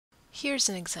Here's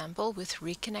an example with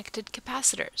reconnected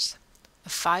capacitors. A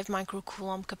 5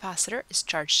 microcoulomb capacitor is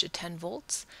charged to 10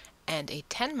 volts and a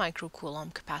 10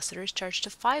 microcoulomb capacitor is charged to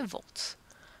 5 volts.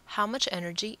 How much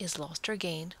energy is lost or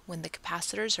gained when the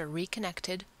capacitors are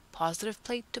reconnected positive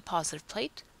plate to positive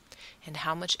plate? And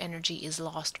how much energy is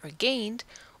lost or gained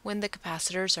when the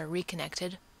capacitors are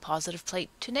reconnected positive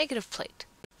plate to negative plate?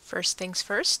 First things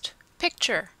first,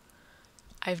 picture.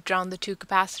 I've drawn the two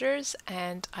capacitors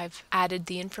and I've added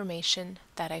the information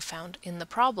that I found in the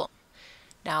problem.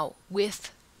 Now,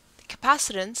 with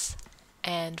capacitance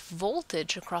and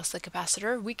voltage across the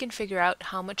capacitor, we can figure out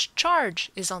how much charge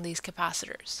is on these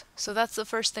capacitors. So that's the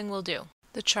first thing we'll do.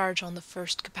 The charge on the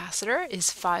first capacitor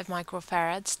is 5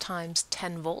 microfarads times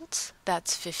 10 volts.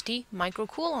 That's 50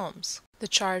 microcoulombs. The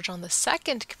charge on the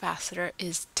second capacitor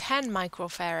is 10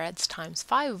 microfarads times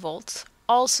 5 volts,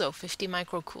 also 50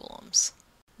 microcoulombs.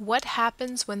 What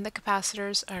happens when the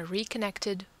capacitors are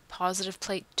reconnected positive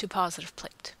plate to positive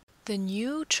plate? The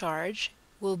new charge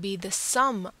will be the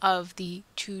sum of the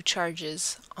two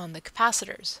charges on the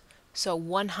capacitors, so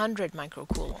 100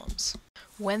 microcoulombs.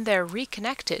 When they're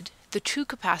reconnected, the two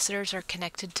capacitors are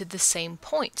connected to the same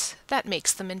points. That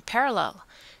makes them in parallel.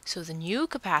 So the new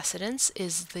capacitance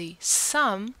is the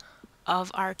sum of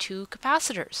our two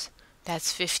capacitors.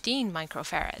 That's 15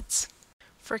 microfarads.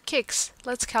 For kicks,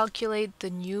 let's calculate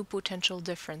the new potential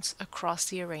difference across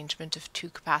the arrangement of two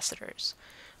capacitors.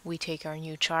 We take our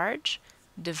new charge,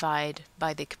 divide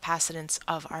by the capacitance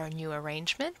of our new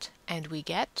arrangement, and we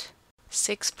get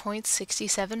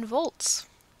 6.67 volts.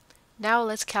 Now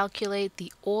let's calculate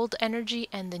the old energy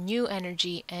and the new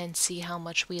energy and see how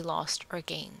much we lost or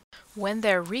gained. When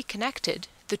they're reconnected,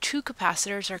 the two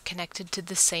capacitors are connected to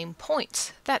the same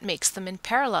points. That makes them in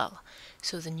parallel.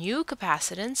 So the new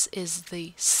capacitance is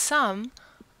the sum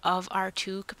of our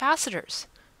two capacitors.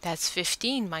 That's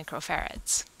 15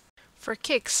 microfarads. For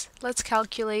kicks, let's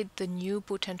calculate the new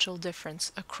potential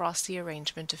difference across the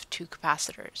arrangement of two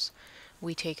capacitors.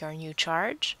 We take our new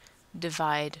charge,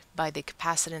 divide by the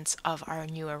capacitance of our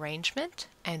new arrangement,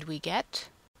 and we get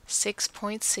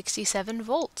 6.67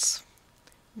 volts.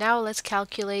 Now let's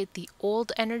calculate the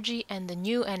old energy and the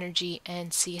new energy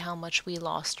and see how much we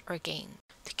lost or gained.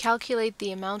 To calculate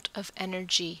the amount of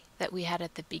energy that we had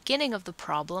at the beginning of the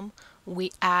problem,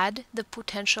 we add the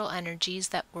potential energies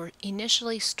that were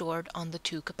initially stored on the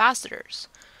two capacitors.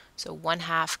 So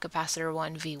 1/2 capacitor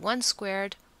 1 V1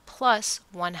 squared plus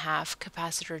 1/2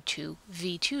 capacitor 2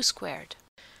 V2 squared.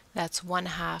 That's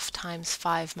 1/2 times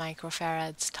 5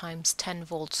 microfarads times 10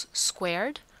 volts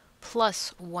squared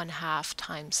plus 1/2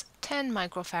 times 10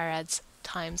 microfarads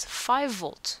times 5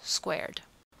 volts squared.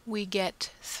 We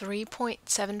get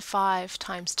 3.75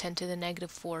 times 10 to the negative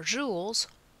 4 joules,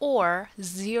 or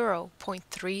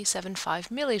 0.375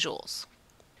 millijoules.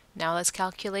 Now let's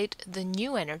calculate the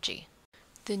new energy.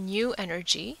 The new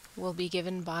energy will be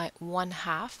given by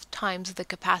 1/2 times the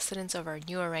capacitance of our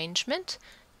new arrangement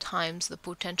times the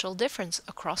potential difference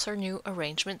across our new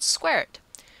arrangement squared.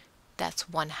 That's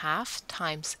 1/2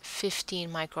 times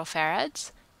 15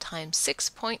 microfarads times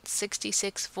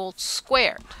 6.66 volts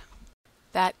squared.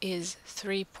 That is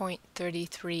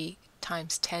 3.33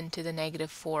 times 10 to the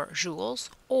negative 4 joules,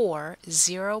 or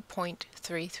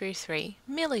 0.333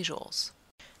 millijoules.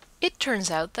 It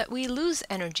turns out that we lose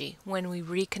energy when we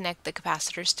reconnect the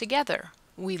capacitors together.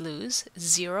 We lose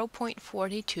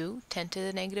 0.42 10 to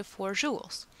the negative 4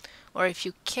 joules. Or if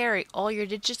you carry all your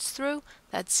digits through,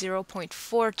 that's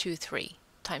 0.423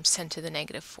 times 10 to the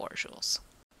negative 4 joules.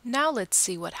 Now let's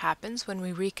see what happens when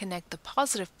we reconnect the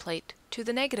positive plate to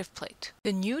the negative plate.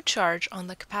 The new charge on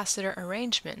the capacitor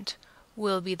arrangement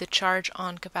will be the charge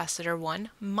on capacitor 1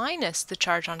 minus the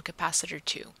charge on capacitor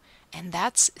 2, and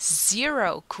that's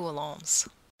 0 coulombs.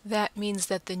 That means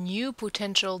that the new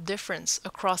potential difference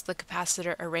across the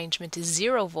capacitor arrangement is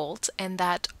 0 volts and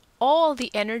that all the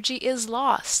energy is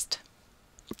lost.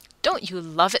 Don't you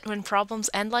love it when problems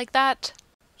end like that?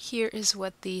 Here is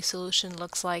what the solution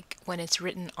looks like when it's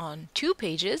written on 2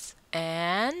 pages,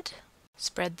 and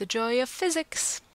spread the joy of physics.